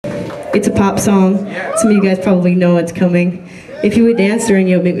It's a pop song. Some of you guys probably know it's coming. If you would dance during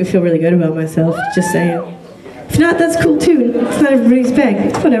it, it would make me feel really good about myself, just saying. If not, that's cool too. It's not everybody's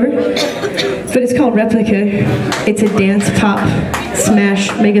bag, whatever. But it's called Replica. It's a dance pop smash,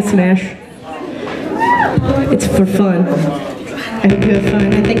 mega smash. It's for fun. I hope you have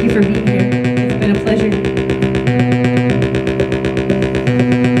fun. I thank you for being here. It's been a pleasure.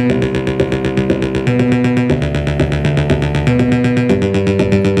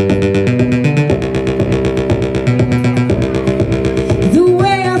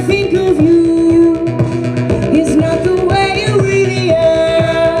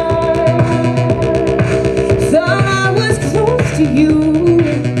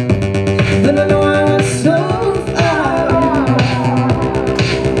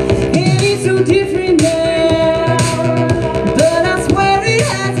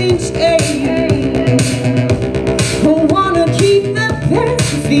 I wanna keep the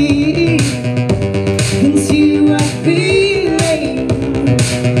fantasy.